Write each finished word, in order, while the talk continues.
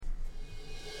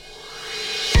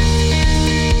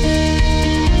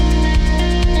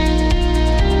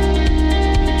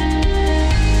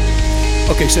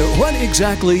Okay, so what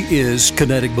exactly is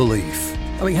kinetic belief?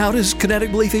 I mean, how does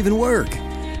kinetic belief even work?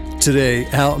 Today,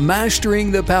 how mastering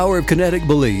the power of kinetic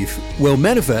belief will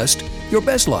manifest your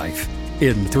best life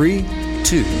in 3,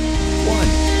 2,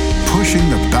 1. Pushing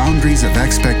the boundaries of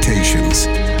expectations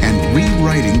and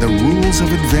rewriting the rules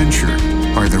of adventure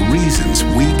are the reasons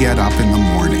we get up in the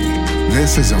morning.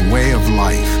 This is a way of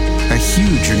life, a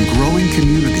huge and growing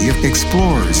community of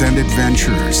explorers and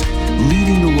adventurers,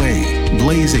 leading the way,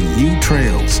 blazing new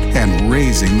trails, and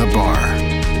raising the bar.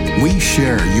 We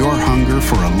share your hunger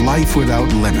for a life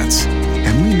without limits,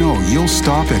 and we know you'll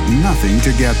stop at nothing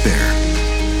to get there.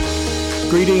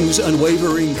 Greetings,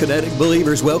 unwavering kinetic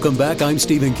believers. Welcome back. I'm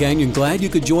Stephen Canyon. Glad you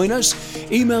could join us.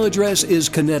 Email address is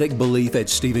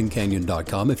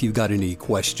kineticbelief@stephencanyon.com. If you've got any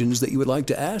questions that you would like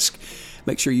to ask,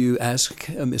 make sure you ask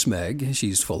Miss Meg.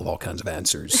 She's full of all kinds of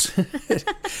answers.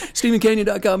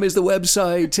 StephenCanyon.com is the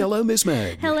website. Hello, Miss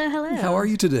Meg. Hello, hello. How are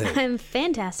you today? I'm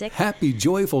fantastic. Happy,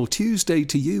 joyful Tuesday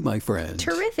to you, my friend.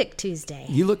 Terrific Tuesday.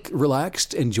 You look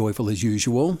relaxed and joyful as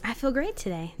usual. I feel great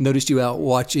today. Noticed you out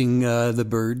watching the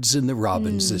birds and the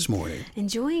robins this morning.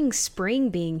 Enjoying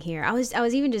spring being here. I was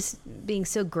even just being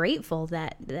so grateful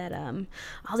that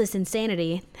all this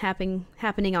insanity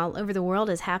happening all over the world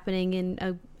is happening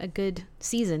in a good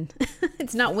season.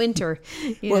 It's not winter.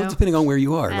 You know? Depending on where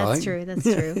you are, right? That's true. But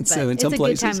So in it's some a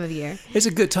places, good time of year. It's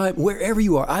a good time wherever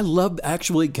you are. I love,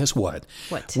 actually, guess what?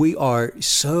 What? We are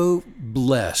so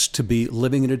blessed to be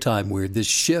living in a time where this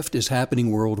shift is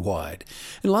happening worldwide.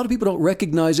 And a lot of people don't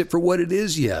recognize it for what it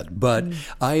is yet. But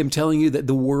I am telling you that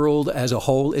the world as a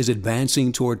whole is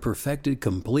advancing toward perfected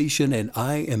completion. And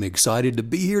I am excited to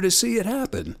be here to see it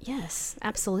happen. Yes,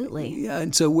 absolutely. Yeah,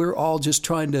 and so we're all just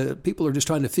people are just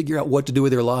trying to figure out what to do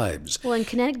with their lives. Well, and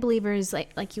kinetic believers,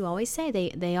 like you always say,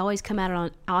 they always come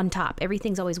out on top.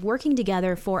 Everything's always working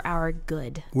together for our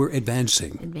good. We're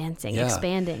advancing,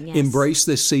 expanding. Yes. Embrace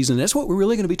this season. That's what we're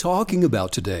really going to be talking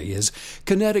about today is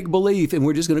kinetic belief, and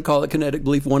we're just going to call it Kinetic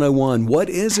Belief 101. What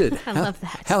is it? I love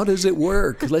that. How does it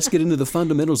work? Let's get into the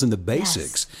fundamentals and the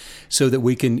basics so that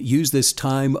we can use this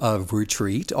time of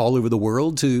retreat all over the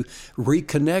world to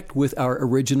reconnect with our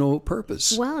original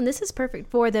purpose. Well, and this is perfect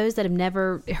for those that have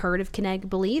never heard of kinetic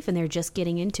belief and they're just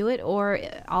getting into it, or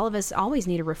all of us always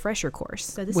need a refresher course.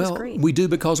 So this is great. We do,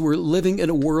 because we're living in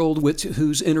a world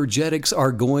whose energetics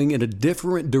are going in a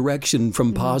different direction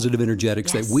from positive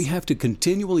energetics that we have to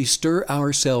continually stir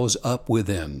ourselves up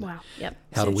within. Wow. Yep.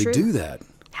 How do we do that?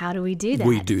 How do we do that?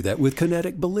 We do that with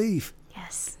kinetic belief.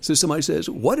 Yes. So somebody says,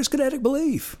 what is kinetic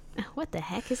belief? What the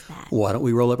heck is that? Why don't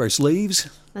we roll up our sleeves?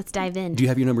 Let's dive in. Do you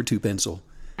have your number 2 pencil?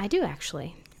 I do,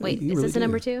 actually. Wait, You is really this a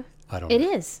number 2? I don't know. It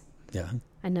is. Yeah.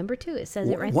 A number 2. It says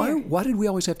it right there. Why did we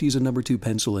always have to use a number 2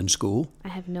 pencil in school? I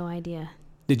have no idea.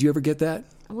 Did you ever get that?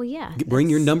 Well, yeah. Bring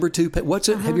your number 2 What's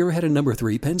it? Have you ever had a number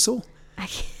 3 pencil? I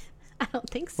don't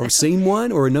think so. Or seen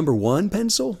one? Or a number 1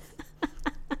 pencil?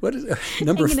 What is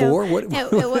number 4?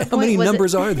 How many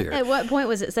numbers are there? At what point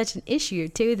was it such an issue,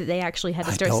 too, that they actually had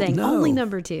to start saying only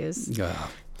number 2s? Yeah.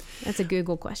 That's a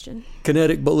Google question.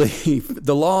 Kinetic belief.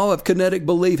 The law of kinetic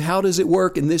belief. How does it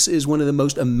work? And this is one of the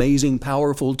most amazing,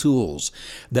 powerful tools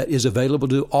that is available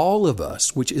to all of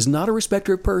us, which is not a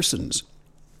respecter of persons.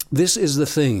 This is the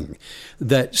thing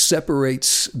that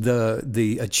separates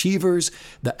the achievers,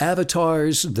 the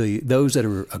avatars, those that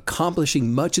are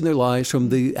accomplishing much in their lives from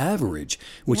the average,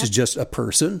 which is just a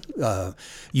person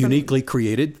uniquely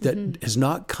created that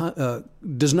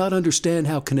does not understand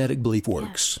how kinetic belief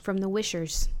works. From the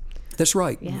wishers. That's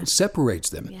right. Yeah. It separates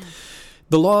them. Yeah.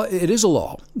 The law, it is a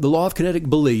law. The law of kinetic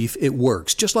belief, it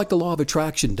works just like the law of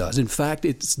attraction does. In fact,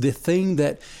 it's the thing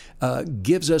that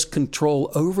gives us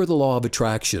control over the law of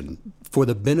attraction for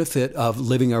the benefit of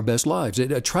living our best lives.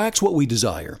 It attracts what we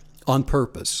desire on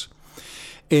purpose.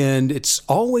 And it's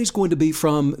always going to be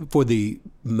for the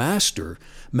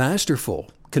masterful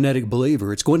kinetic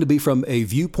believer, it's going to be from a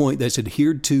viewpoint that's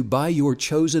adhered to by your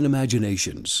chosen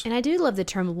imaginations. And I do love the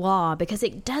term law because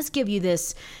it does give you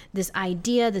this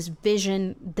idea, this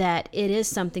vision that it is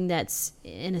something that's,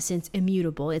 in a sense,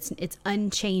 immutable. It's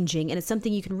unchanging, and it's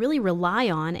something you can really rely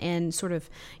on and sort of,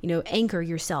 anchor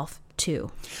yourself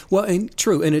to. Well, and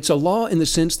true. And it's a law in the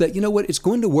sense that, it's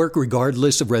going to work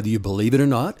regardless of whether you believe it or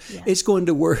not. Yes. It's going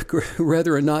to work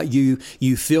whether or not you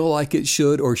feel like it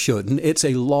should or shouldn't. It's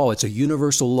a law. It's a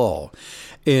universal law.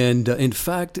 And in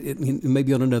fact,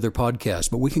 maybe on another podcast,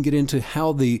 but we can get into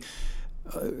how the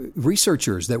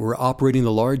researchers that were operating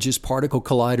the largest particle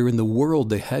collider in the world,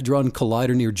 the Hadron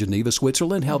Collider near Geneva,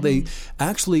 Switzerland, how they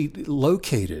actually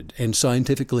located and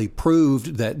scientifically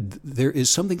proved that there is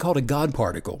something called a God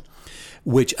particle,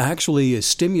 which actually is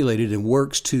stimulated and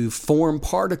works to form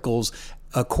particles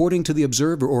according to the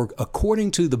observer or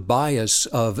according to the bias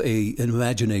of an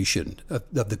imagination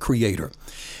of the creator.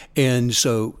 And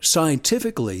so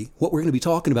scientifically, what we're going to be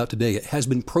talking about today has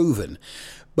been proven.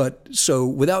 But so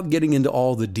without getting into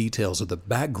all the details of the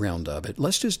background of it,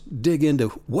 let's just dig into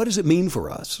what does it mean for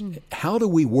us? How do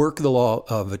we work the law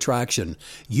of attraction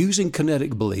using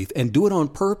kinetic belief and do it on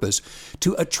purpose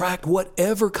to attract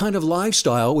whatever kind of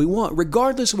lifestyle we want,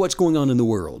 regardless of what's going on in the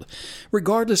world,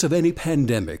 regardless of any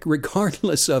pandemic,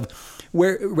 regardless of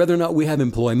whether or not we have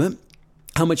employment,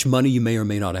 how much money you may or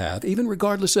may not have, even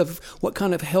regardless of what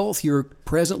kind of health you're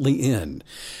presently in,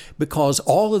 because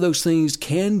all of those things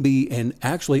can be and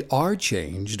actually are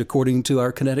changed according to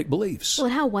our kinetic beliefs. Well,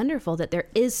 and how wonderful that there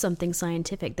is something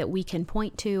scientific that we can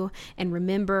point to and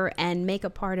remember and make a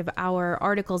part of our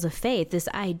articles of faith. This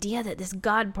idea that this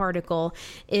God particle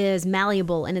is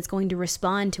malleable and it's going to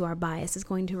respond to our bias, it's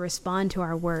going to respond to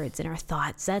our words and our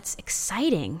thoughts. That's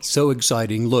exciting. So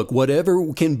exciting. Look,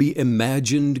 whatever can be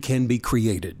imagined can be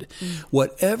created.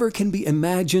 Whatever can be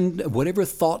imagined, whatever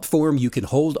thought form you can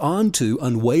hold on to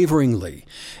unwaveringly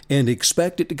and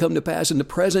expect it to come to pass in the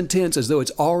present tense as though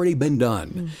it's already been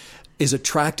done, is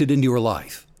attracted into your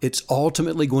life. It's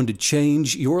ultimately going to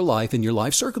change your life and your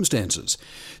life circumstances.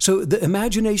 So the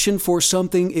imagination for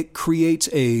something, it creates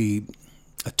a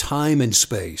time and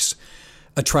space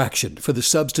attraction for the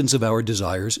substance of our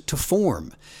desires to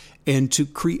form and to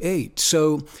create.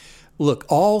 So look,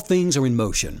 all things are in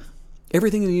motion.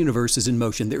 Everything in the universe is in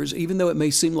motion. Even though it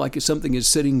may seem like something is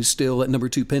sitting still, at number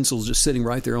 2 pencils just sitting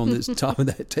right there on the top of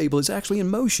that table, it's actually in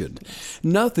motion.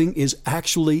 Nothing is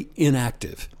actually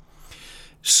inactive.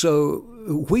 So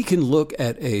we can look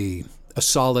at a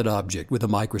solid object with a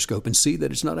microscope and see that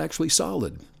it's not actually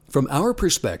solid. From our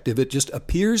perspective, it just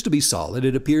appears to be solid.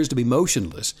 It appears to be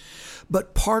motionless.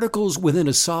 But particles within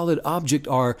a solid object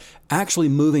are actually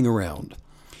moving around.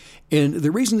 And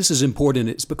the reason this is important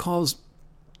is because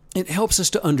it helps us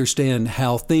to understand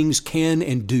how things can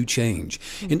and do change.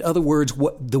 In other words,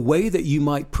 the way that you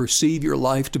might perceive your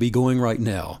life to be going right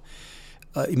now.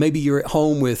 Maybe you're at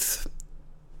home with,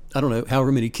 I don't know,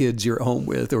 however many kids you're at home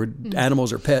with, or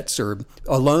animals or pets, or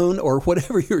alone, or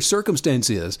whatever your circumstance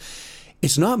is.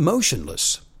 It's not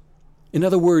motionless. In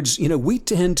other words, we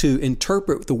tend to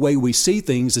interpret the way we see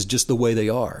things as just the way they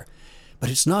are.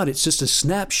 But it's not. It's just a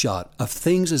snapshot of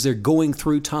things as they're going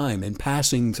through time and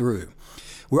passing through.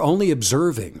 We're only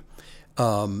observing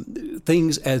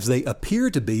things as they appear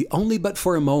to be, only but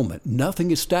for a moment. Nothing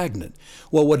is stagnant.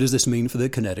 Well, what does this mean for the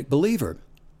kinetic believer?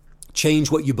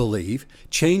 Change what you believe,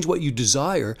 change what you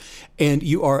desire, and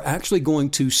you are actually going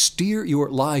to steer your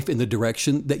life in the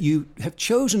direction that you have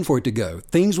chosen for it to go.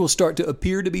 Things will start to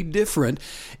appear to be different.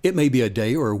 It may be a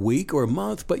day or a week or a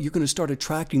month, but you're going to start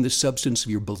attracting the substance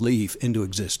of your belief into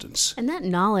existence. And that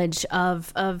knowledge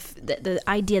of the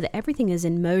idea that everything is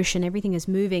in motion, everything is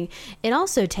moving, it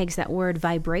also takes that word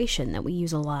vibration that we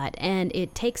use a lot, and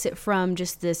it takes it from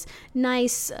just this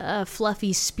nice,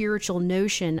 fluffy, spiritual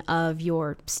notion of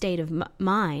your state of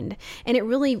mind, and it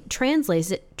really translates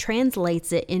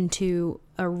it into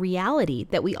a reality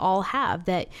that we all have,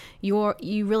 that you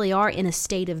really are in a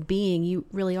state of being, you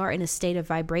really are in a state of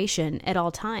vibration at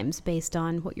all times based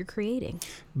on what you're creating.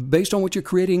 Based on what you're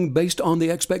creating, based on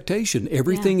the expectation.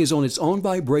 Everything is on its own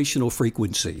vibrational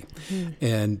frequency.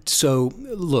 And so,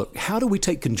 look, how do we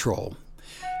take control?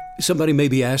 Somebody may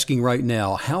be asking right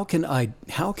now, how can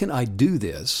I do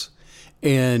this?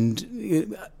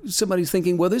 And somebody's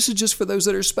thinking, well, this is just for those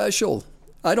that are special.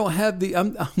 I don't have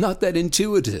I'm not that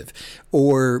intuitive.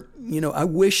 Or, I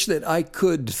wish that I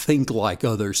could think like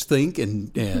others think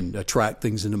and attract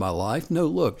things into my life. No,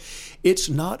 look, it's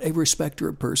not a respecter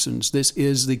of persons. This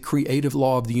is the creative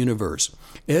law of the universe.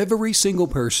 Every single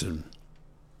person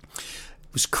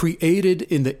was created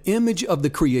in the image of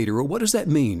the Creator. Well, what does that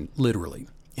mean, literally?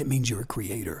 It means you're a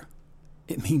creator.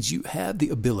 It means you have the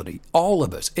ability, all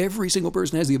of us, every single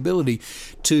person has the ability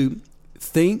to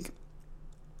think,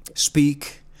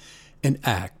 speak, and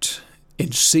act,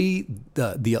 and see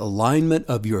the alignment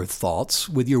of your thoughts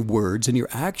with your words and your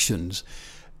actions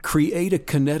create a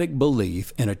kinetic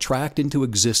belief and attract into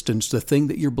existence the thing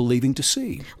that you're believing to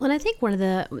see. Well, and I think one of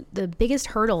the biggest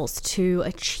hurdles to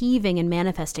achieving and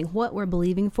manifesting what we're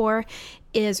believing for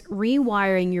is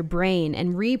rewiring your brain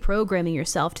and reprogramming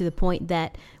yourself to the point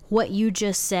that what you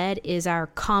just said is our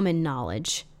common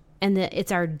knowledge, and that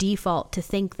it's our default to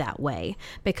think that way,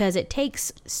 because it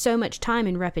takes so much time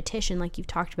and repetition, like you've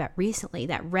talked about recently,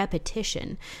 that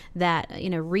repetition, that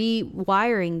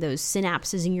rewiring those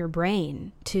synapses in your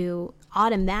brain to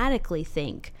automatically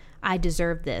think, I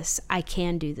deserve this. I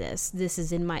can do this. This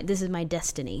is my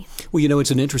destiny. Well, it's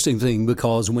an interesting thing,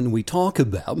 because when we talk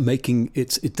about making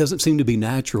it doesn't seem to be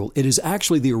natural. It is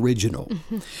actually the original.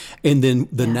 Mm-hmm. And then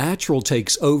the natural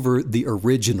takes over the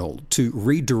original to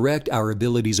redirect our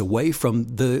abilities away from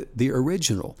the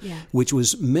original, which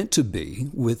was meant to be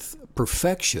with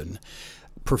perfection.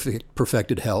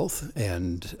 Perfected health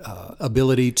and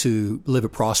ability to live a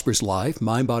prosperous life,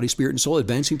 mind, body, spirit, and soul,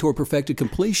 advancing toward perfected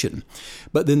completion.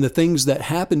 But then the things that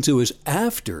happen to us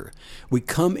after we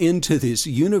come into this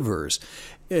universe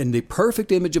in the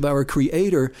perfect image of our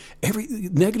Creator, every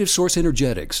negative source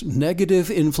energetics, negative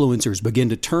influencers begin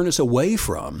to turn us away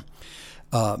from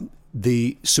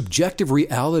the subjective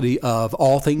reality of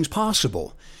all things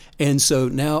possible. And so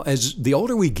now, as the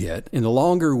older we get and the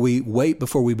longer we wait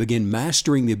before we begin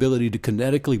mastering the ability to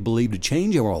kinetically believe to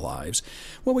change our lives,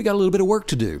 well, we got a little bit of work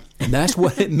to do. And that's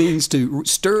what it means to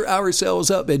stir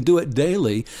ourselves up and do it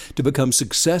daily to become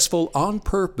successful, on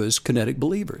purpose, kinetic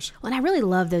believers. Well, and I really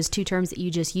love those two terms that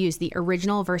you just used, the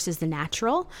original versus the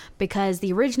natural, because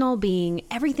the original being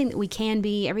everything that we can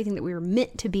be, everything that we were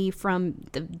meant to be from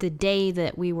the day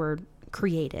that we were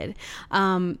created.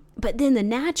 But then the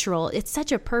natural, it's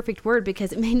such a perfect word,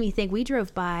 because it made me think, we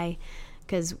drove by,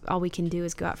 because all we can do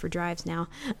is go out for drives now.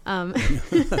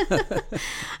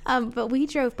 But we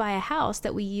drove by a house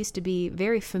that we used to be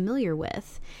very familiar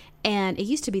with. And it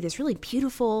used to be this really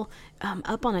beautiful,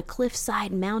 up on a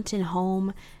cliffside mountain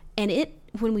home. And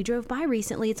when we drove by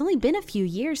recently, it's only been a few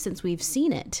years since we've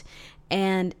seen it.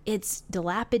 And it's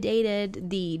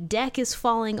dilapidated, the deck is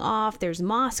falling off, there's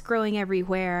moss growing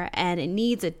everywhere, and it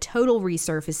needs a total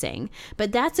resurfacing.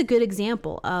 But that's a good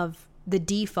example of the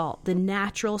default, the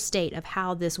natural state of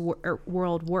how this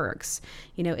world works.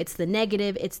 It's the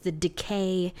negative, it's the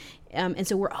decay. And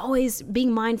so we're always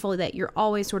being mindful that you're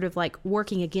always sort of like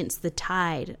working against the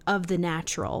tide of the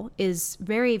natural is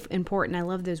very important. I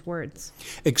love those words.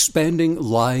 Expanding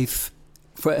life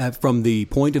from the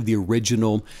point of the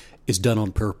original is done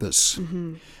on purpose.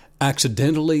 Mm-hmm.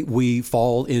 Accidentally, we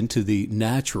fall into the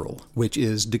natural, which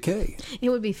is decay. It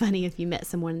would be funny if you met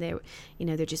someone, they're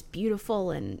just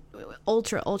beautiful and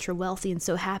ultra, ultra wealthy and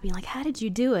so happy. Like, how did you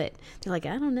do it? They're like,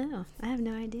 I don't know. I have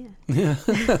no idea. Yeah.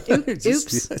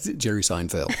 Oops. Jerry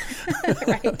Seinfeld.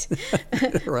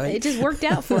 Right. Right. It just worked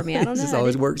out for me. I don't know. It just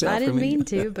always works out for me. I didn't mean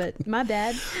to, but my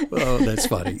bad. Oh, that's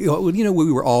funny.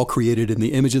 We were all created in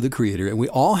the image of the Creator, and we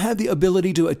all have the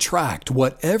ability to attract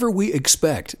whatever we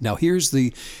expect. Now, here's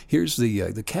the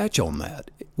catch on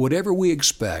that. Whatever we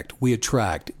expect, we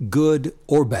attract, good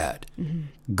or bad.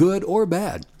 Mm-hmm. Good or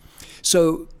bad.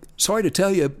 So, sorry to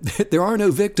tell you, there are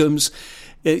no victims.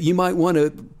 You might want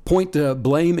to point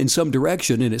blame in some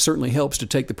direction, and it certainly helps to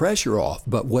take the pressure off.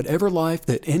 But whatever life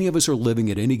that any of us are living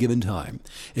at any given time,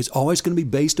 it's always going to be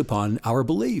based upon our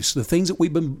beliefs, the things that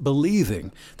we've been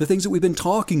believing, the things that we've been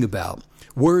talking about.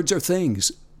 Words are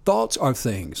things. Thoughts are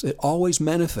things that always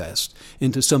manifest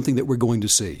into something that we're going to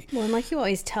see. Well, and like you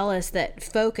always tell us, that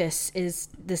focus is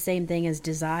the same thing as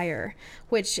desire,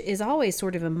 which is always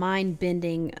sort of a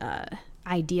mind-bending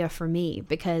idea for me,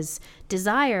 because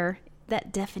desire,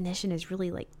 that definition is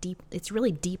really deep. It's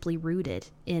really deeply rooted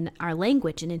in our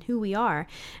language and in who we are.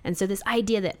 And so this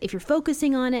idea that if you're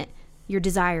focusing on it, you're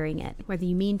desiring it, whether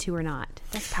you mean to or not.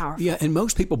 That's powerful. Yeah, and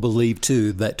most people believe,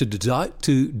 too, that to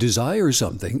desire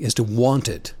something is to want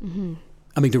it. Mm-hmm.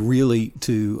 I mean,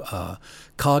 to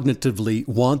cognitively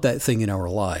want that thing in our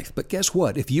life. But guess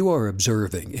what? If we're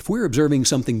observing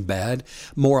something bad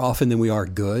more often than we are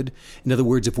good, in other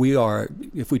words, if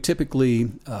we typically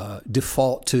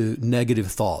default to negative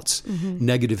thoughts, mm-hmm.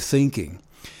 negative thinking,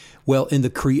 well, in the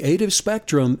creative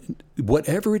spectrum,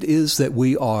 whatever it is that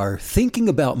we are thinking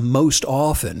about most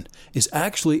often is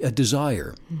actually a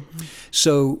desire. Mm-hmm.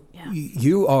 So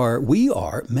we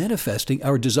are manifesting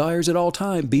our desires at all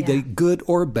time, be they good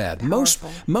or bad. Powerful.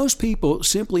 Most people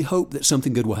simply hope that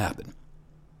something good will happen.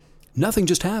 Nothing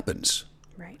just happens.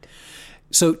 Right.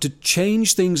 So to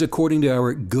change things according to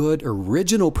our good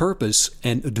original purpose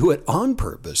and do it on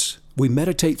purpose, we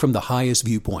meditate from the highest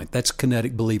viewpoint. That's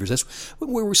kinetic believers. That's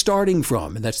where we're starting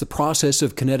from, and that's the process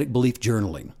of kinetic belief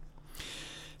journaling.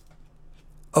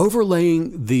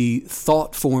 Overlaying the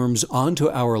thought forms onto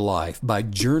our life by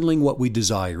journaling what we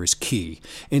desire is key,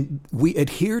 and we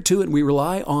adhere to and we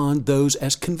rely on those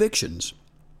as convictions.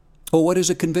 Well, what is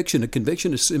a conviction? A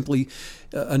conviction is simply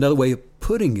another way of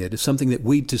putting it, is something that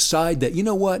we decide that, you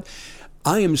know what,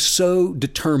 I am so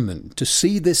determined to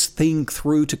see this thing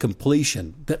through to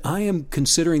completion that I am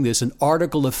considering this an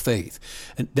article of faith,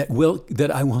 and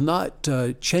that I will not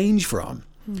change from.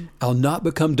 I'll not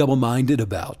become double-minded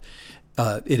about.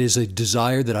 It is a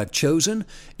desire that I've chosen.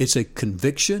 It's a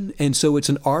conviction. And so it's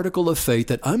an article of faith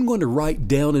that I'm going to write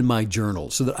down in my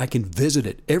journal so that I can visit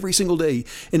it every single day.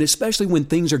 And especially when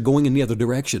things are going in the other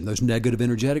direction, those negative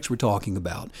energetics we're talking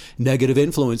about, negative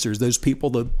influencers, those people,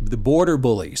 the border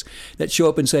bullies that show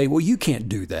up and say, well, you can't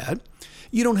do that.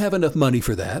 You don't have enough money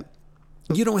for that.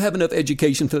 You don't have enough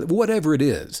education for that, whatever it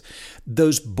is.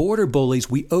 Those border bullies,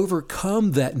 we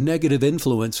overcome that negative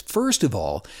influence, first of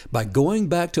all, by going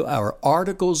back to our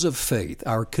articles of faith,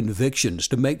 our convictions,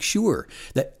 to make sure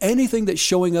that anything that's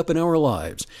showing up in our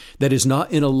lives that is not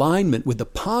in alignment with the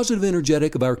positive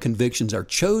energetic of our convictions, our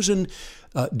chosen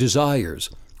desires,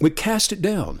 we cast it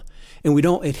down. And we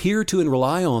don't adhere to and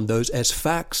rely on those as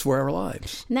facts for our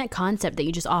lives. And that concept that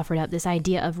you just offered up, this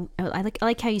idea of, I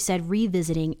like how you said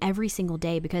revisiting every single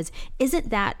day, because isn't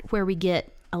that where we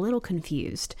get a little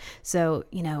confused? So,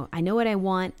 I know what I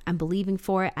want. I'm believing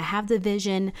for it. I have the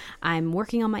vision. I'm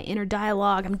working on my inner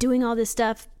dialogue. I'm doing all this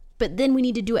stuff. But then we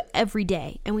need to do it every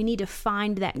day, and we need to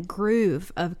find that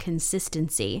groove of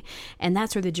consistency. And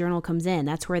that's where the journal comes in.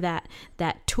 That's where that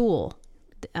tool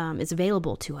is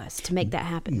available to us to make that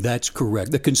happen. That's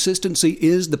correct. The consistency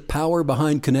is the power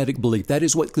behind kinetic belief. That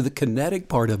is what the kinetic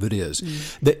part of it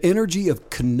is. The energy of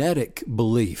kinetic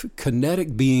belief,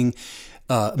 kinetic being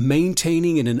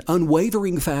maintaining in an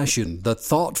unwavering fashion the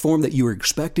thought form that you are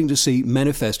expecting to see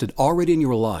manifested already in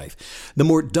your life. The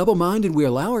more double-minded we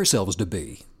allow ourselves to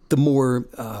be, the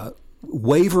more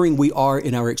wavering we are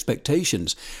in our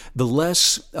expectations, the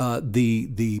less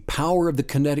the power of the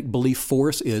kinetic belief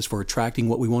force is for attracting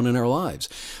what we want in our lives.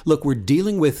 Look, we're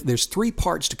dealing with, there's three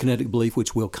parts to kinetic belief,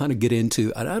 which we'll kind of get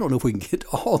into. I don't know if we can get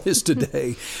all this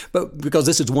today, but because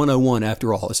this is 101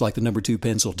 after all. It's like the number 2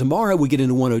 pencil. Tomorrow we get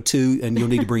into 102, and you'll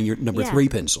need to bring your number 3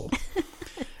 pencil.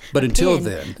 But until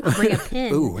then, I'll bring a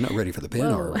pen. Ooh, we're not ready for the pen,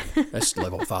 are we? That's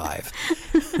level 5.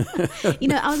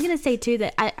 I was going to say too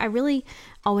that I really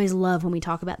always love when we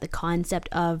talk about the concept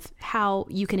of how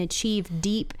you can achieve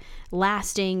deep,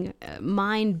 lasting,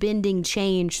 mind-bending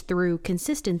change through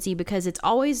consistency, because it's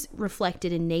always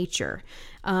reflected in nature.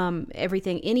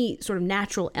 Everything, any sort of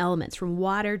natural elements, from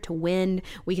water to wind,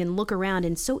 we can look around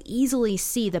and so easily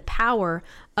see the power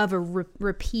of a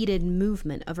repeated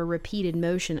movement, of a repeated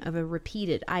motion, of a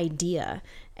repeated idea.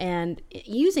 And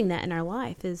using that in our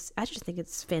life I just think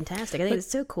it's fantastic. I think it's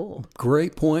so cool.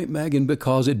 Great point, Megan,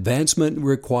 because advancement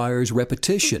requires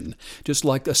repetition. Just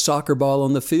like a soccer ball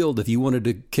on the field, if you wanted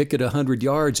to kick it 100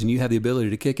 yards and you have the ability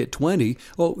to kick it 20,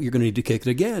 well, you're going to need to kick it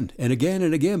again and again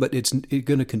and again, but it's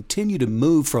going to continue to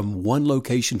move from one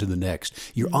location to the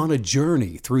next. You're on a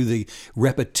journey through the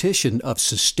repetition of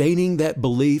sustaining that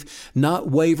belief, not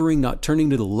wavering, not turning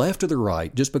to the left or the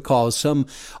right, just because some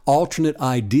alternate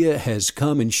idea has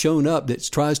come and shown up that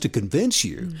tries to convince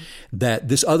you that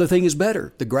this other thing is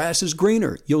better. The grass is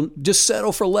greener. You'll just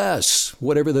settle for less,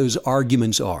 whatever those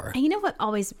arguments are. And you know what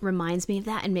always reminds me of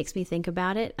that and makes me think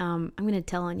about it? I'm going to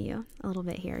tell on you a little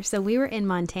bit here. So we were in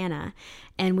Montana,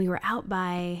 and we were out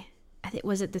by, I think,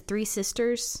 was it the Three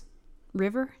Sisters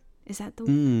River? Is that the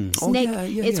Snake?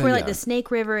 It's where the Snake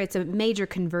River, it's a major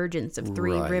convergence of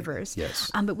three rivers.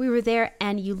 Yes. But we were there,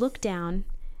 and you look down,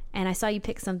 and I saw you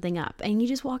pick something up, and you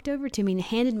just walked over to me and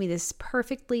handed me this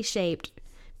perfectly shaped,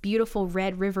 beautiful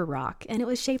red river rock, and it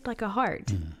was shaped like a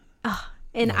heart.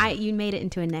 And you made it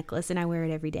into a necklace, and I wear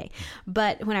it every day.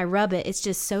 But when I rub it, it's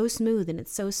just so smooth and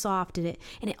it's so soft, and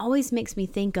it always makes me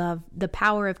think of the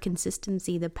power of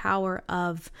consistency, the power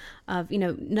of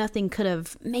nothing could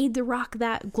have made the rock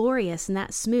that glorious and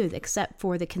that smooth except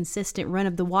for the consistent run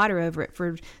of the water over it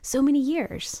for so many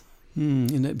years.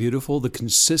 Isn't that beautiful? The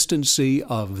consistency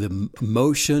of the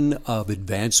motion of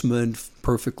advancement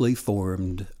perfectly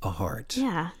formed a heart.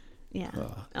 Yeah.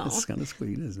 That's kind of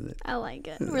sweet, isn't it? I like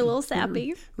it. We're a little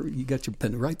sappy. You got your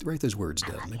pen. Write those words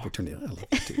down. Maybe we'll turn it. I love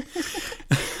it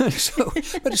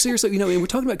too. But seriously, we're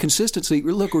talking about consistency.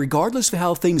 Look, regardless of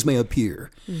how things may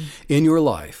appear in your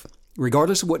life,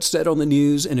 regardless of what's said on the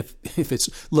news, and if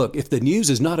the news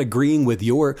is not agreeing with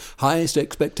your highest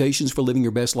expectations for living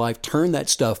your best life, turn that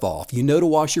stuff off. You know to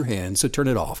wash your hands, so turn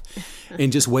it off.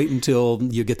 And just wait until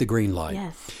you get the green light.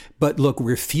 Yes. But look,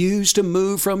 refuse to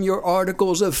move from your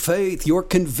articles of faith. Your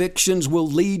convictions will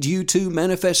lead you to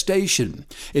manifestation.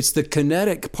 It's the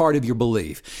kinetic part of your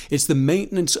belief. It's the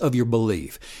maintenance of your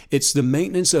belief. It's the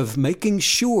maintenance of making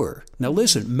sure, now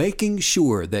listen, making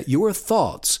sure that your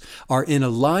thoughts are in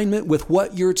alignment with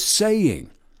what you're saying.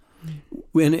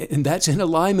 And that's in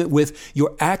alignment with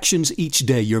your actions each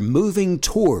day. You're moving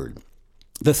toward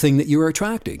the thing that you're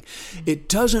attracting. It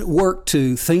doesn't work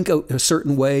to think a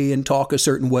certain way and talk a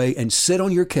certain way and sit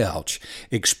on your couch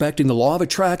expecting the law of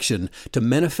attraction to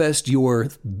manifest your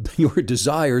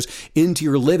desires into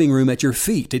your living room at your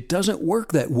feet. It doesn't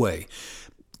work that way.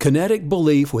 Kinetic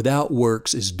belief without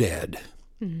works is dead.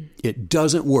 It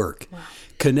doesn't work. Wow.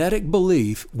 Kinetic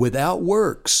belief without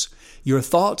works, your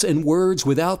thoughts and words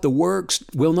without the works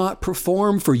will not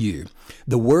perform for you.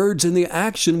 The words and the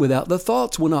action without the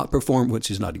thoughts will not perform,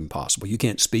 which is not even possible. You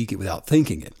can't speak it without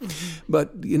thinking it.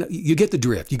 But you get the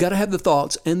drift. You got to have the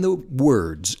thoughts and the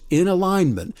words in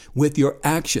alignment with your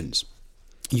actions.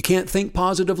 You can't think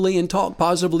positively and talk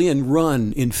positively and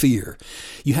run in fear.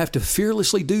 You have to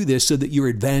fearlessly do this so that you're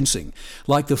advancing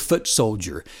like the foot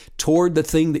soldier toward the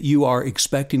thing that you are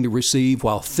expecting to receive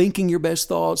while thinking your best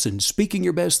thoughts and speaking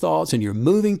your best thoughts, and you're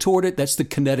moving toward it. That's the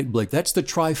kinetic belief. That's the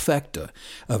trifecta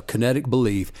of kinetic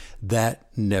belief that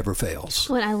never fails.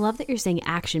 Well, and I love that you're saying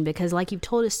action, because like you've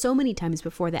told us so many times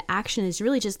before, that action is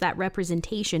really just that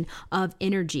representation of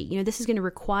energy. This is going to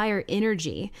require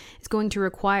energy. It's going to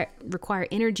require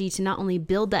energy to not only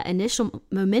build that initial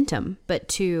momentum, but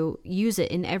to use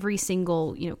it in every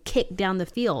single, kick down the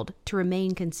field to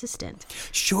remain consistent.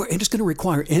 Sure. And it's going to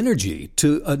require energy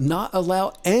to not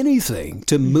allow anything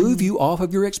to move you off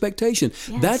of your expectation.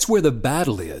 Yes. That's where the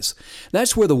battle is.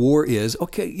 That's where the war is.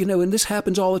 Okay. And this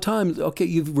happens all the time. Okay.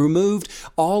 You've removed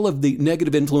all of the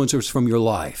negative influencers from your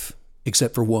life,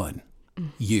 except for one,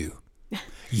 you.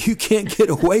 You can't get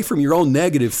away from your own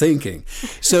negative thinking.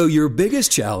 So your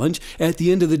biggest challenge at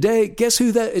the end of the day, guess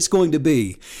who that is going to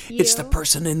be? You. It's the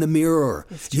person in the mirror.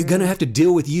 You're going to have to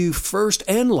deal with you first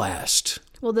and last.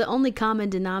 Well, the only common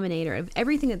denominator of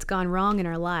everything that's gone wrong in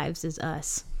our lives is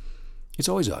us. It's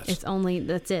always us.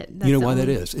 That's it. You know why that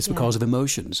is? It's because of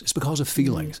emotions. It's because of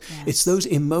feelings. Yes. It's those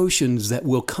emotions that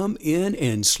will come in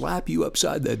and slap you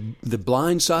upside the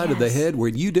blind side of the head where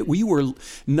you were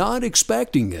not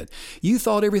expecting it. You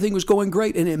thought everything was going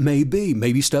great, and it may be.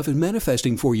 Maybe stuff is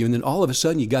manifesting for you, and then all of a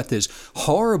sudden you got this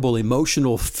horrible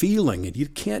emotional feeling, and you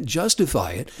can't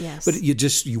justify it. Yes. But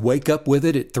you wake up with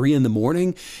it at 3 a.m,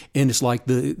 and it's like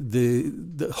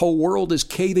the whole world is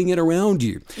caving in around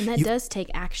you. And that does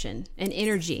take action and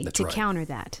energy to counter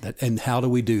that. And how do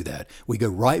we do that? We go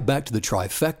right back to the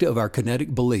trifecta of our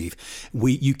kinetic belief.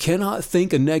 You cannot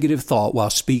think a negative thought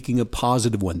while speaking a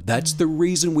positive one. That's the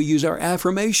reason we use our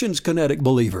affirmations, kinetic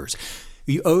believers.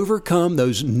 You overcome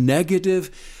those negative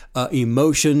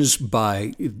emotions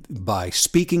by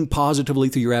speaking positively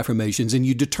through your affirmations, and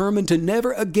you determine to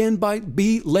never again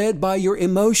be led by your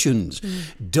emotions.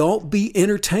 Don't be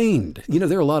entertained.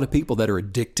 There are a lot of people that are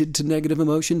addicted to negative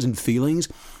emotions and feelings.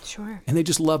 Sure. And they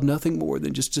just love nothing more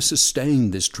than just to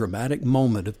sustain this dramatic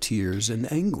moment of tears and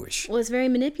anguish. Well, it's very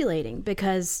manipulating,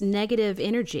 because negative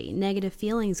energy, negative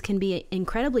feelings can be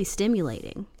incredibly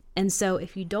stimulating. And so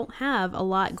if you don't have a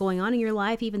lot going on in your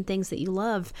life, even things that you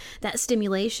love, that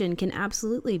stimulation can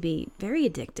absolutely be very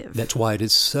addictive. That's why it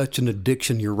is such an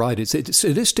addiction. You're right. It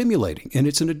is stimulating, and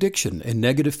it's an addiction, and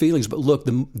negative feelings. But look,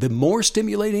 the more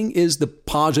stimulating is the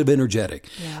positive energetic.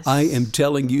 Yes. I am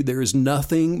telling you, there is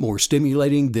nothing more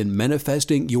stimulating than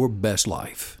manifesting your best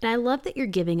life. And I love that you're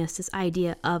giving us this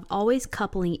idea of always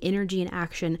coupling energy and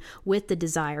action with the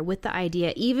desire, with the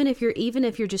idea, even if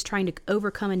you're just trying to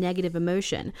overcome a negative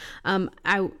emotion.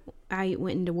 I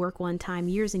went into work one time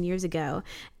years and years ago,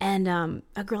 and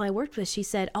a girl I worked with, she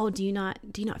said, "Oh, do you not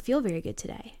feel very good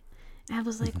today?" And I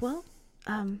was like, "Well,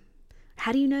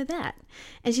 how do you know that?"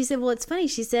 And she said, "Well, it's funny."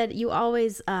 She said, "You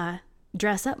always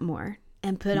dress up more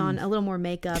and put on a little more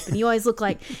makeup, and you always look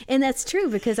like," and that's true,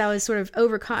 because I was sort of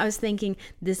I was thinking,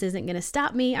 this isn't going to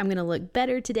stop me. I'm going to look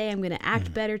better today. I'm going to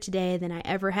act better today than I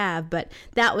ever have. But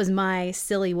that was my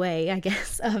silly way, I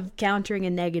guess, of countering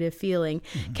a negative feeling,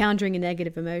 countering a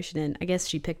negative emotion. And I guess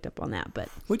she picked up on that. But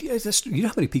you know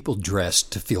how many people dress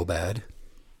to feel bad?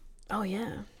 Oh,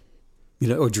 yeah.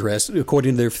 Or dress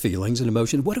according to their feelings and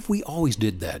emotions. What if we always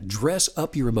did that? Dress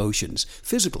up your emotions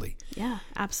physically. Yeah,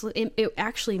 absolutely. It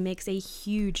actually makes a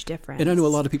huge difference. And I know a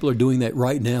lot of people are doing that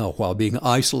right now while being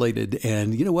isolated.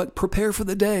 And you know what? Prepare for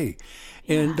the day.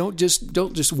 And don't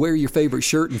just wear your favorite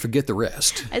shirt and forget the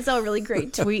rest. I saw a really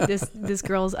great tweet. This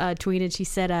girl's tweeted.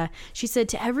 She said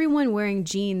to everyone wearing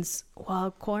jeans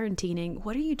while quarantining,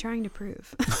 "What are you trying to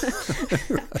prove?"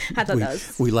 I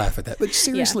thought we laugh at that, but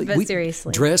seriously,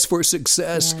 seriously, dress for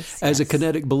success. Yes, as a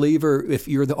kinetic believer, if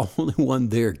you're the only one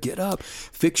there, get up,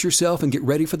 fix yourself, and get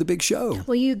ready for the big show.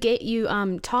 Well, you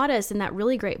taught us in that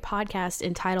really great podcast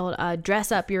entitled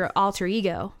Dress Up Your Alter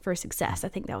Ego for Success. I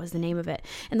think that was the name of it.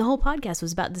 And the whole podcast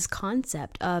was about this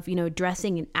concept of,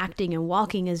 dressing and acting and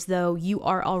walking as though you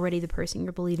are already the person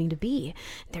you're believing to be.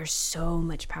 There's so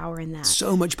much power in that.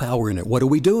 So much power in it. What are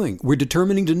we doing? We're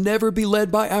determining to never be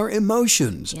led by our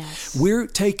emotions. Yes. We're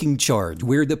taking charge.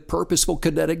 We're the purposeful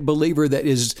kinetic believer that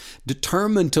is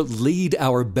determined to lead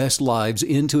our best lives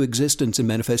into existence and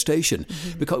manifestation.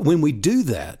 Mm-hmm. Because when we do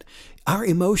that, our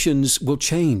emotions will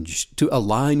change to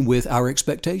align with our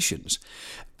expectations.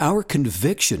 Our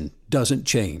conviction doesn't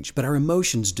change, but our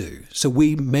emotions do. So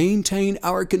we maintain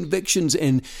our convictions,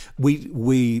 and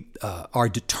we are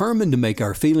determined to make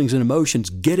our feelings and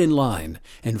emotions get in line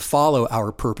and follow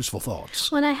our purposeful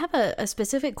thoughts. Well, and I have a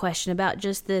specific question about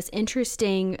just this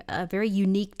interesting, very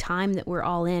unique time that we're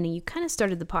all in. And you kind of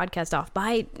started the podcast off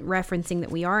by referencing that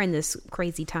we are in this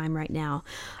crazy time right now.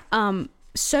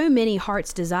 So many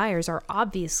heart's desires are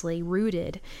obviously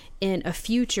rooted in a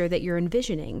future that you're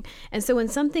envisioning. And so when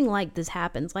something like this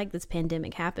happens, like this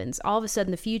pandemic happens, all of a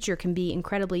sudden the future can be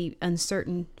incredibly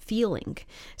uncertain feeling.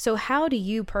 So how do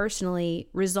you personally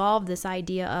resolve this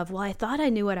idea of, well, I thought I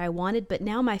knew what I wanted, but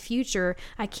now my future,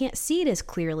 I can't see it as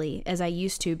clearly as I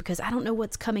used to because I don't know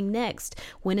what's coming next.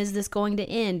 When is this going to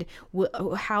end?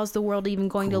 How's the world even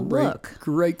going to look?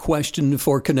 Great question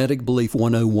for Kinetic Belief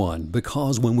 101,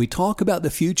 because when we talk about the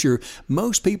future,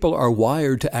 most people are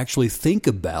wired to actually think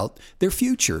about their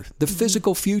future, the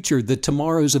physical future, the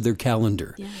tomorrows of their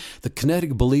calendar. Yeah. The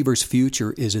kinetic believer's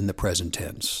future is in the present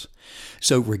tense.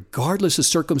 So regardless of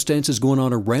circumstances going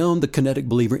on around the kinetic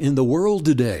believer in the world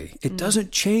today, it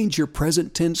doesn't change your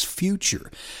present tense future.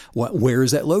 Where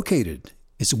is that located?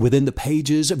 It's within the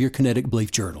pages of your kinetic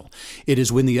belief journal. It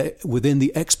is within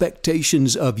the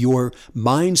expectations of your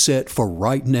mindset for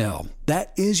right now.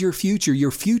 That is your future.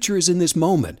 Your future is in this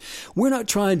moment. We're not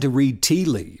trying to read tea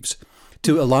leaves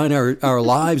to align our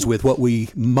lives with what we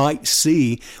might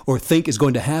see or think is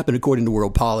going to happen according to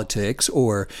world politics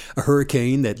or a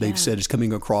hurricane that they've said is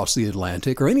coming across the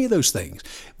Atlantic or any of those things.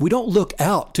 We don't look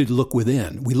out to look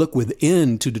within. We look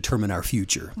within to determine our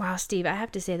future. Wow, Steve, I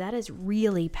have to say that is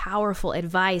really powerful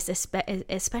advice,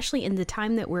 especially in the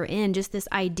time that we're in. Just this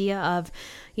idea of,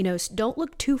 don't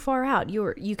look too far out.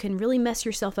 You can really mess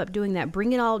yourself up doing that.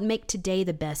 Bring it all, make today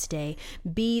the best day.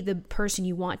 Be the person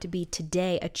you want to be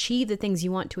today. Achieve the things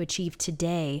you want to achieve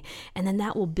today, and then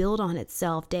that will build on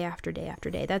itself day after day after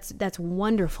day. That's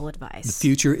wonderful advice. The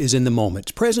future is in the moment.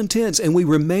 It's present tense, and we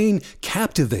remain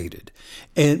captivated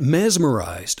and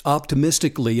mesmerized,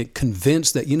 optimistically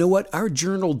convinced that, our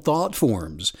journaled thought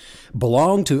forms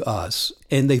belong to us,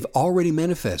 and they've already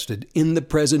manifested in the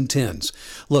present tense.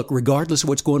 Look, regardless of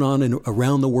what's going on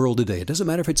around the world today, it doesn't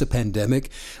matter if it's a pandemic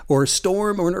or a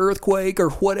storm or an earthquake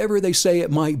or whatever they say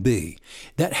it might be.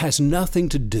 That has nothing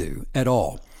to do at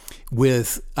all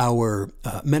with our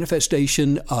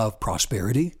manifestation of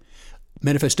prosperity,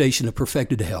 manifestation of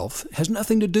perfected health. Has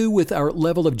nothing to do with our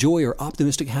level of joy or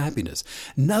optimistic happiness.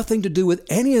 Nothing to do with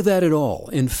any of that at all.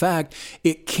 In fact,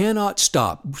 it cannot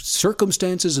stop.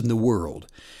 Circumstances in the world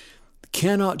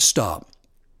cannot stop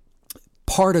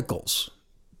particles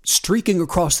streaking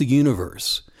across the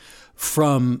universe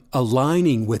from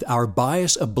aligning with our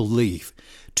bias of belief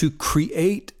to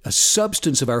create a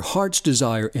substance of our heart's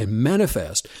desire and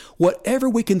manifest whatever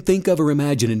we can think of or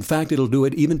imagine. In fact, it'll do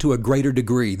it even to a greater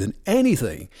degree than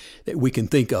anything that we can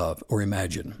think of or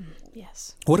imagine.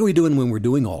 Yes. What are we doing when we're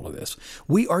doing all of this?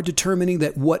 We are determining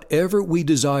that whatever we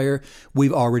desire,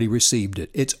 we've already received it.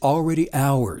 It's already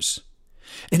ours.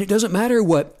 And it doesn't matter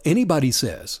what anybody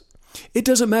says. It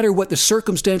doesn't matter what the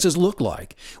circumstances look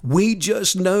like. We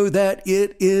just know that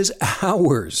it is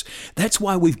ours. That's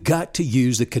why we've got to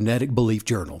use the Kinetic Belief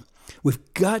Journal. We've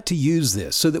got to use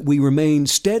this so that we remain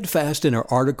steadfast in our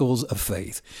articles of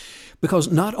faith.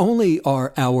 Because not only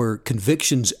are our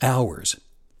convictions ours,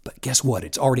 but guess what?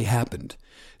 It's already happened.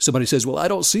 Somebody says, well, I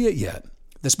don't see it yet.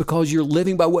 That's because you're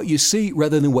living by what you see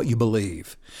rather than what you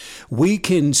believe. We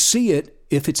can see it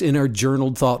if it's in our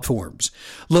journaled thought forms.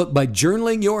 Look, by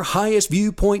journaling your highest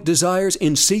viewpoint desires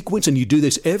in sequence, and you do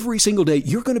this every single day,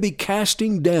 you're going to be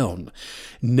casting down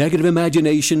negative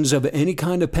imaginations of any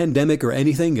kind of pandemic or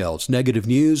anything else, negative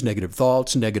news, negative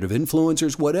thoughts, negative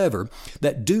influencers, whatever,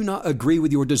 that do not agree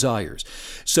with your desires.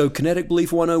 So Kinetic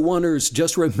Belief 101ers,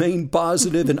 just remain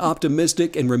positive and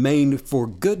optimistic and remain, for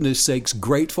goodness sakes,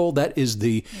 grateful. That is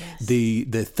the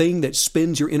thing that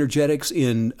spins your energetics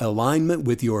in alignment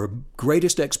with your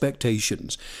greatest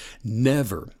expectations.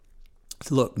 Never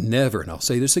Look, never, and I'll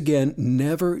say this again,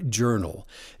 never journal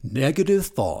negative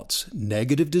thoughts,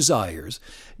 negative desires.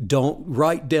 Don't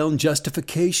write down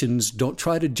justifications. Don't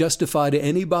try to justify to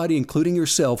anybody, including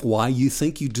yourself, why you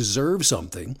think you deserve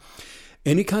something.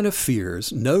 Any kind of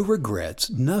fears, no regrets,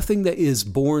 nothing that is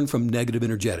born from negative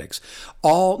energetics.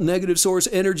 All negative source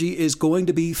energy is going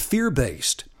to be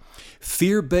fear-based.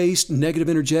 Fear-based negative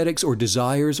energetics or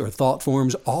desires or thought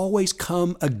forms always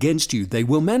come against you. They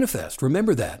will manifest.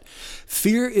 Remember that.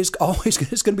 Fear is always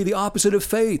going to be the opposite of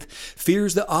faith. Fear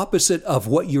is the opposite of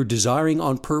what you're desiring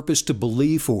on purpose to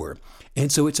believe for.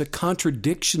 And so it's a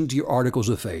contradiction to your articles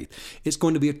of faith. It's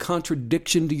going to be a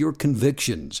contradiction to your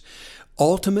convictions.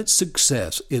 Ultimate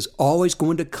success is always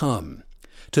going to come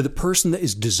to the person that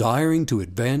is desiring to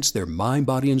advance their mind,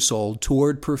 body, and soul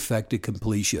toward perfected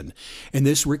completion. And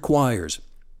this requires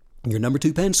your number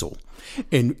 2 pencil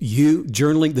and you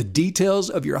journaling the details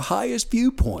of your highest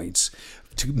viewpoints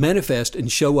to manifest and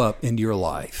show up in your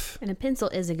life. And a pencil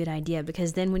is a good idea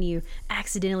because then when you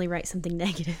accidentally write something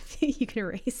negative, you can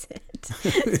erase it.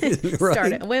 Right.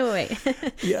 Start it. Wait.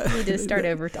 Yeah. You need to start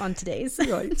over on today's.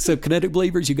 Right. So kinetic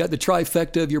believers, you got the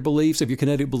trifecta of your beliefs, of your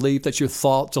kinetic belief. That's your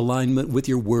thoughts alignment with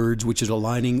your words, which is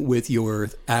aligning with your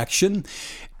action.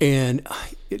 And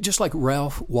just like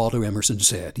Ralph Waldo Emerson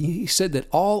said, he said that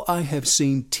all I have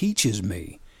seen teaches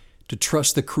me to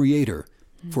trust the Creator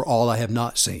for all I have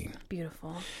not seen.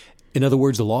 Beautiful. In other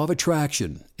words, the law of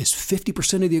attraction is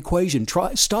 50% of the equation.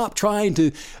 Stop trying to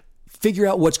figure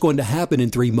out what's going to happen in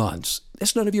 3 months.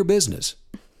 That's none of your business.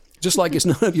 Just like it's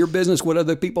none of your business what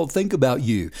other people think about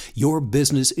you. Your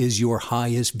business is your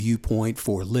highest viewpoint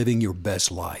for living your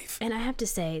best life. And I have to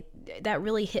say, that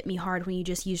really hit me hard when you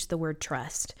just used the word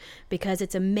trust, because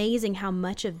it's amazing how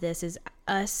much of this is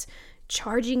us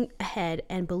charging ahead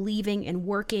and believing and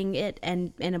working it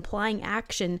and applying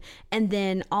action. And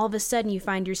then all of a sudden you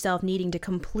find yourself needing to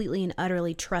completely and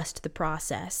utterly trust the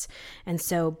process. And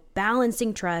so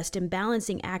balancing trust and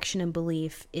balancing action and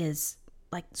belief is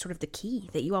like sort of the key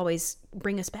that you always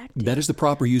bring us back to. That is the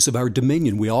proper use of our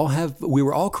dominion. We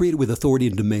were all created with authority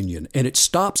and dominion, and it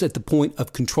stops at the point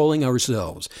of controlling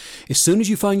ourselves. As soon as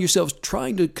you find yourselves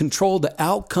trying to control the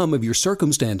outcome of your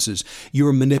circumstances,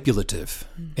 you're manipulative,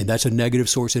 and that's a negative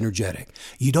source energetic.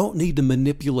 You don't need to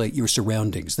manipulate your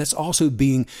surroundings. That's also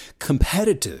being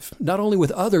competitive, not only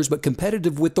with others, but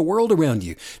competitive with the world around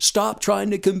you. Stop trying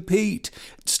to compete.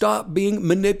 Stop being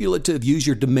manipulative. Use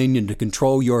your dominion to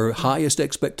control your highest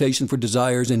expectation for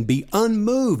desires and be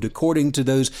unmoved according to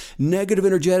those negative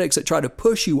energetics that try to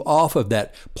push you off of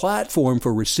that platform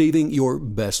for receiving your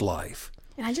best life.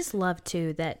 And I just love,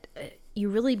 too, that you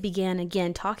really began,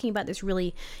 again, talking about this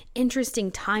really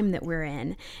interesting time that we're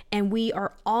in. And we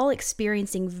are all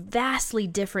experiencing vastly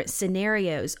different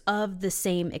scenarios of the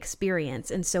same experience.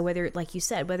 And so whether, like you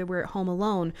said, whether we're at home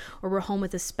alone or we're home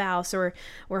with a spouse or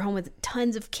we're home with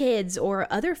tons of kids or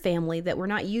other family that we're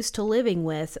not used to living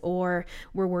with, or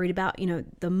we're worried about,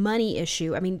 the money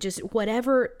issue. I mean, just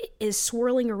whatever is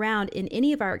swirling around in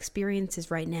any of our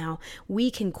experiences right now, we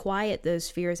can quiet those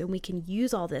fears and we can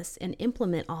use all this and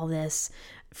implement all this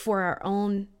for our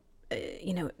own,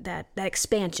 that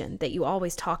expansion that you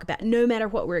always talk about. No matter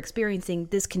what we're experiencing,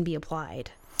 this can be applied.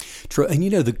 True. And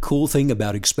the cool thing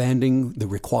about expanding, the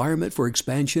requirement for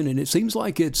expansion, and it seems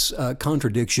like it's a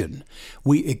contradiction.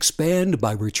 We expand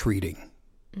by retreating.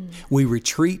 We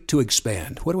retreat to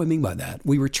expand. What do I mean by that?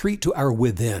 We retreat to our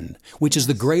within, which is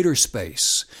the greater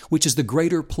space, which is the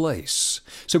greater place.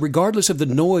 So regardless of the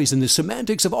noise and the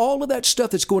semantics of all of that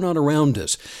stuff that's going on around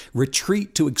us,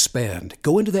 retreat to expand.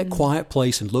 Go into that quiet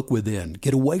place and look within.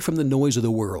 Get away from the noise of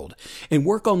the world and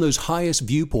work on those highest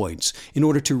viewpoints in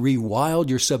order to rewild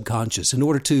your subconscious, in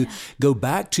order to go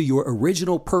back to your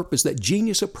original purpose, that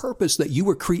genius of purpose that you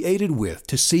were created with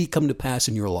to see come to pass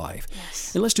in your life.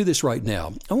 Yes. And let's do this right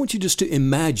now. I want you just to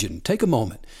imagine, take a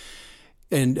moment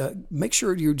and make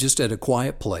sure you're just at a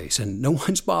quiet place and no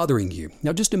one's bothering you.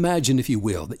 Now just imagine, if you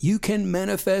will, that you can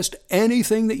manifest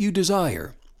anything that you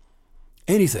desire.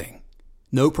 Anything.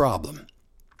 No problem.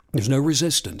 There's no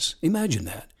resistance. Imagine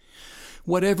that.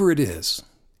 Whatever it is,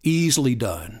 easily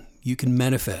done. You can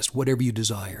manifest whatever you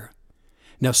desire.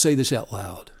 Now say this out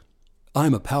loud.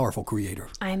 I'm a powerful creator.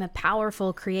 I am a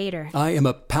powerful creator. I am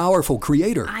a powerful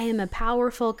creator. I am a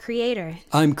powerful creator.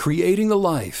 I'm creating the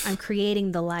life. I'm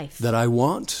creating the life that I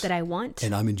want. That I want.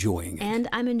 And I'm enjoying it. And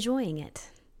I'm enjoying it.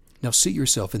 Now see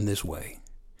yourself in this way.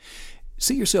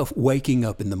 See yourself waking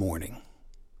up in the morning.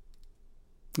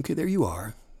 Okay, there you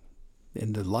are.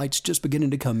 And the light's just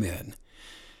beginning to come in.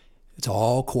 It's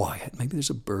all quiet. Maybe there's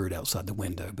a bird outside the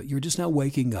window, but you're just now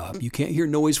waking up. You can't hear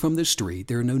noise from the street.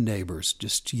 There are no neighbors,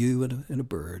 just you and a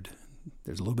bird.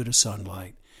 there's a little bit of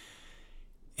sunlight,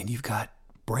 and you've got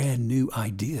brand new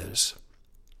ideas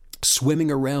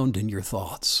swimming around in your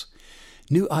thoughts.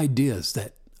 New ideas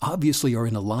that obviously are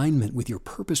in alignment with your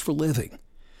purpose for living.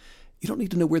 You don't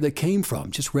need to know where they came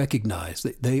from. Just recognize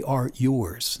that they are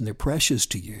yours and they're precious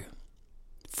to you.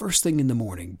 First thing in the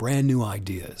morning, brand new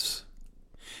ideas.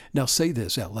 Now say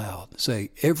this out loud.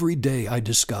 Say, every day I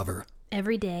discover.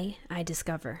 Every day I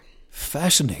discover.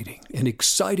 Fascinating and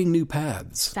exciting new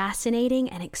paths. Fascinating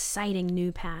and exciting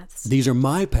new paths. These are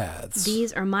my paths.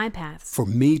 These are my paths. For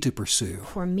me to pursue.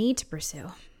 For me to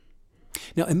pursue.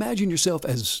 Now imagine yourself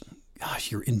as,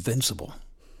 you're invincible.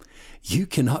 You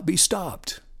cannot be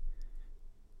stopped.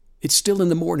 It's still in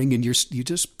the morning and you're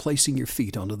just placing your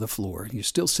feet onto the floor. You're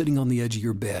still sitting on the edge of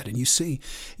your bed and you see,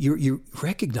 you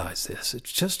recognize this.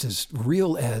 It's just as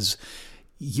real as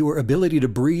your ability to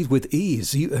breathe with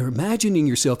ease. You are imagining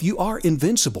yourself, you are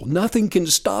invincible. Nothing can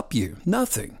stop you.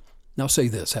 Nothing. Now say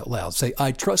this out loud. Say,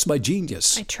 I trust my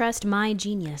genius. I trust my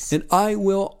genius. And I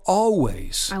will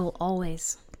always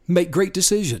make great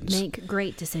decisions. Make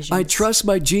great decisions. I trust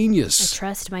my genius. I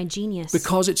trust my genius.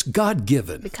 Because it's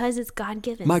God-given. Because it's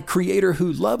God-given. My Creator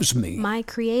who loves me. My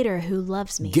Creator who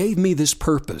loves me. Gave me this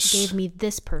purpose. Gave me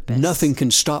this purpose. Nothing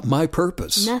can stop my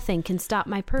purpose. Nothing can stop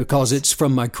my purpose. Because it's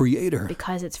from my Creator.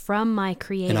 Because it's from my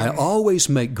Creator. And I always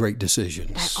make great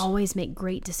decisions. I always make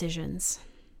great decisions.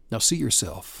 Now see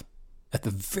yourself at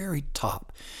the very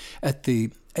top, at the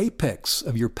apex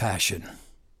of your passion.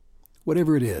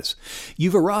 Whatever it is,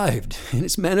 you've arrived and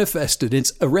it's manifested.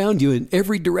 It's around you in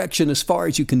every direction as far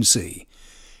as you can see.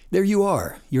 There you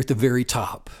are. You're at the very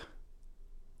top.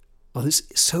 Well, this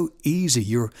is so easy.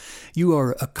 You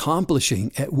are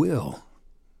accomplishing at will.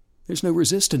 There's no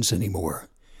resistance anymore.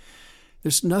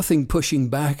 There's nothing pushing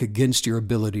back against your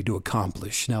ability to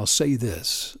accomplish. Now say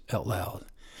this out loud.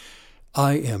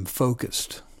 I am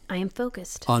focused. I am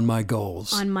focused on my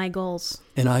goals. On my goals.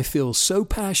 And I feel so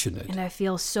passionate. And I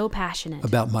feel so passionate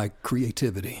about my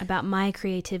creativity. About my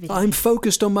creativity. I'm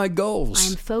focused on my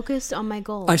goals. I'm focused on my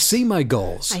goals. I see my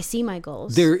goals. I see my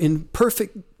goals. They're in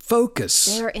perfect focus.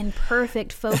 They're in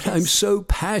perfect focus. I'm so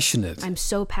passionate. I'm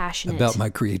so passionate about my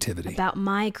creativity. About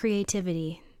my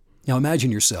creativity. Now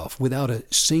imagine yourself without a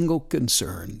single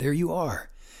concern. There you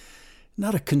are.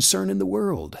 Not a concern in the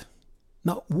world.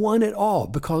 Not one at all,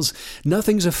 because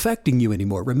nothing's affecting you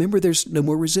anymore. Remember, there's no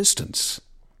more resistance.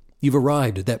 You've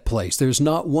arrived at that place. There's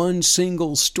not one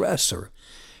single stressor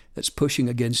that's pushing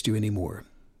against you anymore.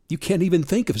 You can't even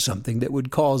think of something that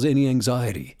would cause any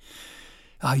anxiety.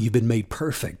 You've been made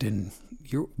perfect, and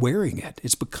you're wearing it.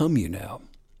 It's become you now.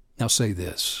 Now say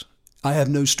this. I have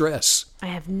no stress. I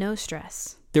have no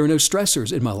stress. There are no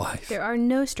stressors in my life. There are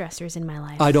no stressors in my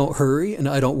life. I don't hurry and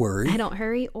I don't worry. I don't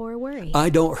hurry or worry. I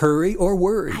don't hurry or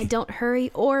worry. I don't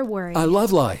hurry or worry. I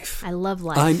love life. I love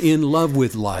life. I'm in love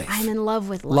with life. I'm in love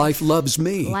with life. Life loves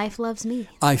me. Life loves me.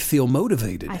 I feel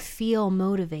motivated. I feel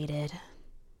motivated.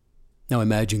 Now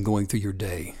imagine going through your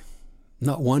day,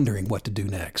 not wondering what to do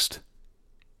next.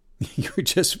 You're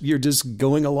just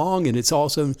going along, and it's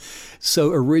also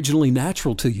so originally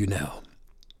natural to you now.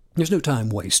 There's no time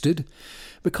wasted,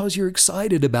 because you're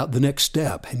excited about the next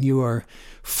step and you are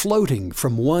floating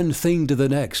from one thing to the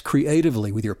next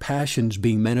creatively with your passions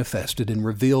being manifested and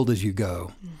revealed as you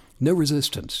go. No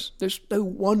resistance. There's no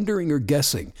wondering or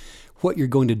guessing what you're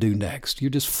going to do next. You're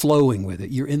just flowing with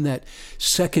it. You're in that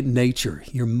second nature.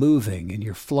 You're moving and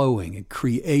you're flowing and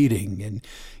creating, and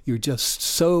you're just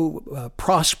so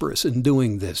prosperous in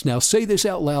doing this. Now say this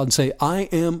out loud and say, I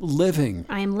am living.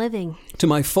 I am living. To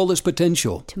my fullest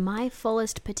potential. To my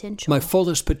fullest potential. My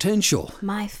fullest potential.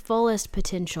 My fullest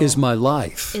potential. Is my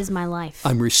life. Is my life.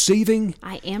 I'm receiving.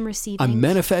 I am receiving. I'm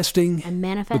manifesting. I'm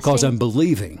manifesting. Because I'm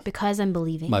believing. Because I'm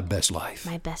believing. My best life.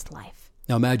 My best life.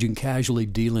 Now imagine casually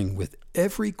dealing with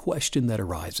every question that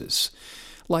arises,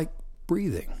 like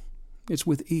breathing. It's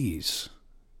with ease.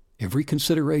 Every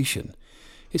consideration.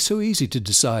 It's so easy to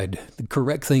decide the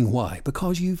correct thing. Why?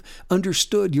 Because you've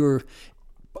understood your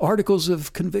articles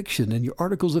of conviction and your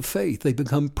articles of faith. They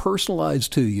become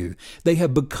personalized to you. They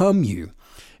have become you.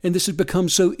 And this has become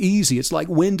so easy. It's like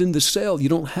wind in the sail. You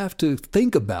don't have to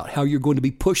think about how you're going to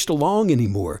be pushed along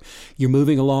anymore. You're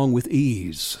moving along with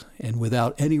ease and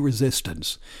without any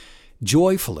resistance,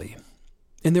 joyfully.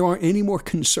 And there aren't any more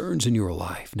concerns in your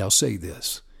life. Now say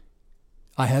this.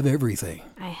 I have everything.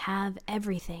 I have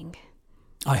everything.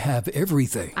 I have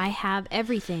everything. I have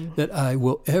everything. That I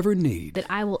will ever need. That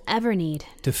I will ever need.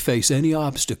 To face any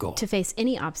obstacle. To face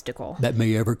any obstacle. That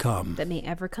may ever come. That may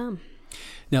ever come.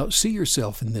 Now, see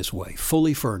yourself in this way,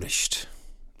 fully furnished.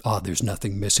 There's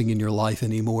nothing missing in your life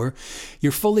anymore.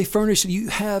 You're fully furnished. You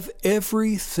have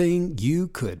everything you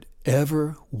could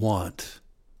ever want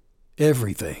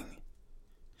everything.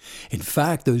 In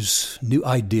fact, those new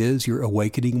ideas you're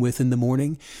awakening with in the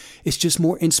morning, it's just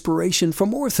more inspiration for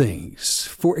more things,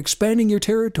 for expanding your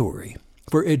territory,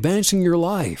 for advancing your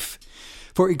life,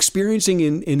 for experiencing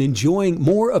and enjoying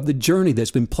more of the journey that's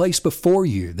been placed before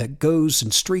you that goes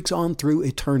and streaks on through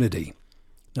eternity.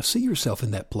 Now see yourself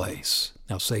in that place.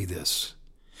 Now say this: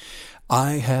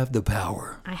 I have the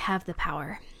power. I have the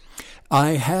power.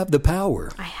 I have the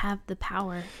power. I have the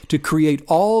power. To create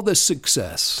all the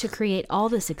success. To create all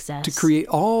the success. To create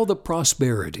all the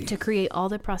prosperity. To create all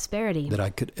the prosperity. That I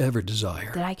could ever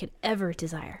desire. That I could ever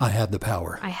desire. I have the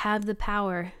power. I have the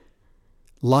power.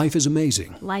 Life is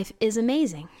amazing. Life is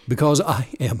amazing. Because I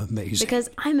am amazing. Because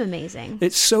I'm amazing.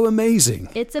 It's so amazing.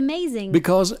 It's amazing.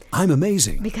 Because I'm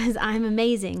amazing. Because I'm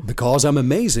amazing. Because I'm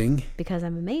amazing. Because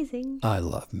I'm amazing. I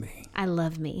love me. I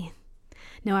love me.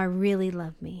 No, I really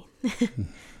love me.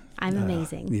 I'm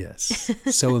amazing. Yes.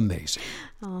 So amazing.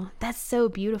 Oh, that's so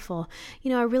beautiful.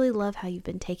 I really love how you've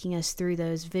been taking us through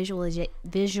those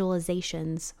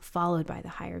visualizations followed by the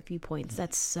higher viewpoints.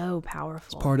 That's so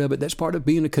powerful. It's part of it. That's part of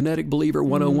being a Kinetic Believer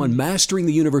 101, mastering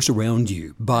the universe around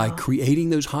you by creating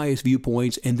those highest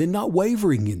viewpoints and then not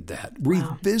wavering in that,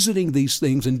 revisiting these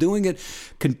things and doing it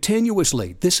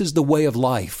continuously. This is the way of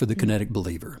life for the Kinetic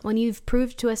Believer. When you've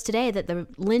proved to us today that the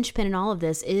linchpin in all of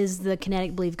this is the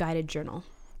Kinetic Belief Guided Journal.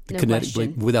 No Kinetic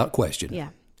question. Belief, without question. Yeah.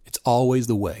 It's always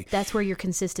the way. That's where your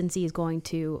consistency is going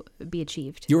to be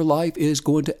achieved. Your life is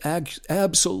going to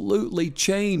absolutely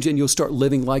change, and you'll start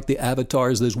living like the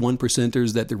avatars, those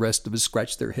 1%ers that the rest of us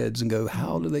scratch their heads and go,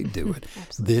 how do they do it?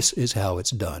 This is how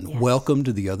it's done. Yes. Welcome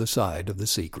to the other side of the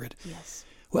secret. Yes.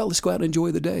 Well, let's go out and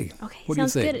enjoy the day. Okay, what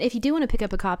sounds do you think? good. If you do want to pick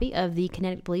up a copy of the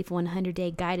Kinetic Belief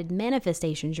 100-Day Guided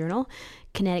Manifestation Journal,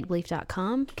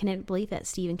 kineticbelief.com,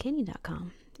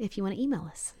 kineticbelief@stephenkenyon.com, if you want to email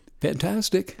us.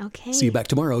 Fantastic. Okay. See you back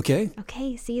tomorrow, okay?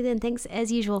 Okay, see you then. Thanks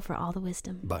as usual for all the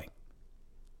wisdom. Bye.